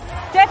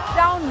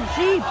Step-down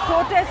Xi,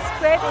 protests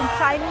spread in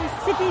Chinese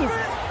cities.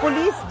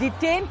 Police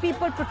detain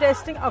people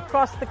protesting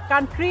across the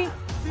country.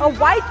 A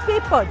white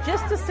paper,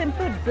 just a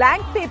simple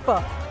blank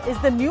paper, is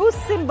the new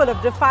symbol of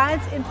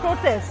defiance in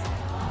protests.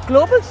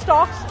 Global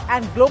stocks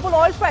and global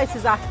oil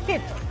prices are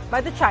hit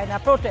by the China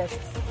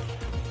protests.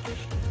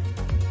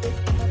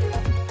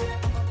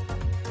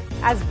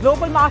 As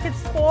global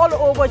markets fall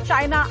over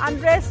China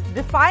unrest,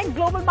 defying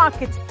global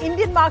markets,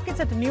 Indian markets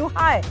at a new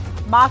high.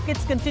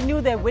 Markets continue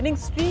their winning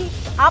streak,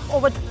 up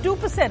over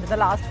 2% in the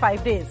last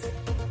 5 days.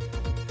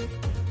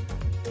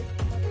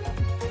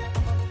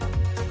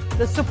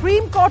 The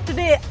Supreme Court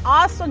today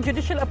asks on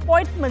judicial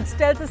appointments,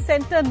 tells the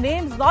centre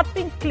names not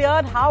being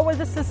cleared. How will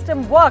the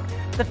system work?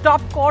 The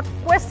top court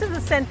questions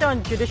the centre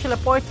on judicial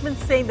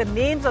appointments, saying the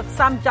names of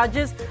some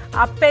judges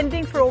are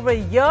pending for over a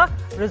year.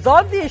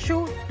 Resolve the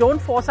issue.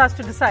 Don't force us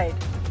to decide.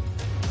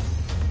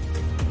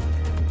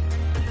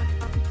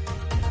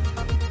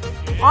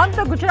 On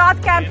the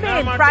Gujarat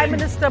campaign, Prime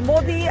Minister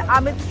Modi,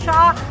 Amit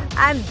Shah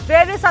and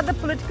various other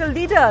political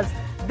leaders.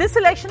 This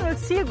election will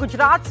seal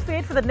Gujarat's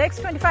fate for the next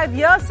 25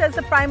 years, says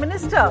the Prime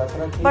Minister.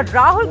 But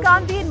Rahul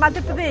Gandhi in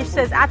Madhya Pradesh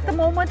says, at the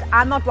moment,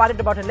 I'm not worried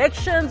about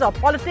elections or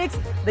politics.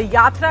 The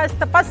yatra is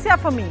tapasya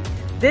for me.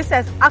 This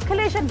as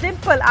Akhilesh and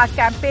Dimple are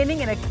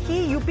campaigning in a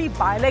key UP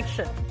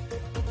by-election.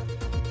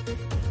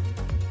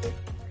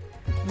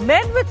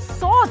 Men with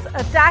swords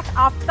attack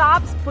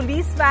Aftab's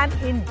police van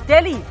in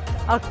Delhi.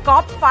 A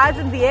cop fires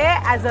in the air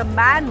as a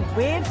man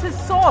waves his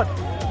sword.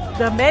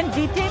 The men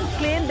detained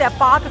claim they are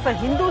part of a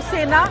Hindu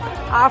Sena.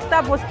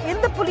 Aftab was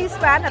in the police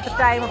van at the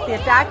time of the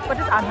attack but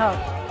is unhurt.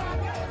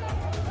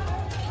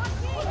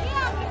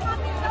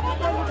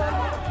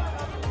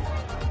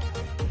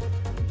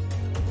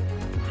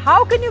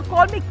 How can you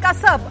call me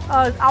Kasab?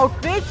 An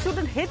outraged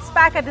student hits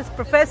back at his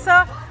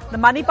professor. The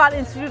Manipal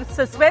Institute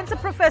suspends a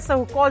professor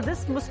who called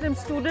this Muslim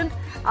student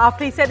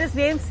after he said his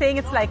name, saying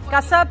it's like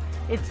Kasab.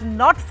 It's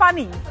not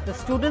funny. The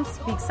student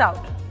speaks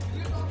out.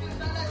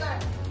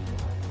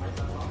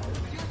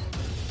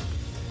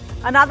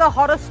 Another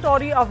horror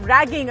story of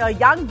ragging. A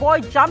young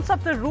boy jumps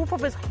off the roof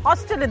of his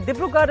hostel in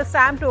Dibrugarh,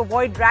 Assam to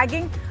avoid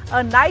ragging.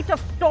 A night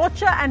of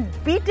torture and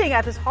beating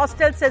at his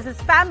hostel, says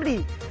his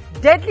family.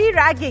 Deadly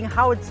ragging,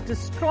 how it's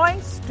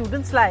destroying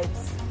students'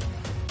 lives.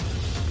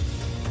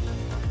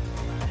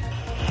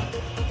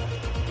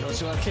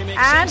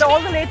 And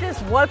all the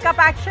latest World Cup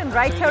action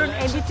right here on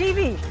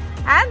NDTV.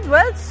 And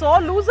well,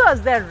 sore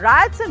losers. There are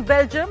riots in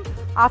Belgium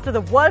after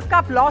the World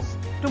Cup loss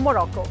to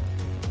Morocco.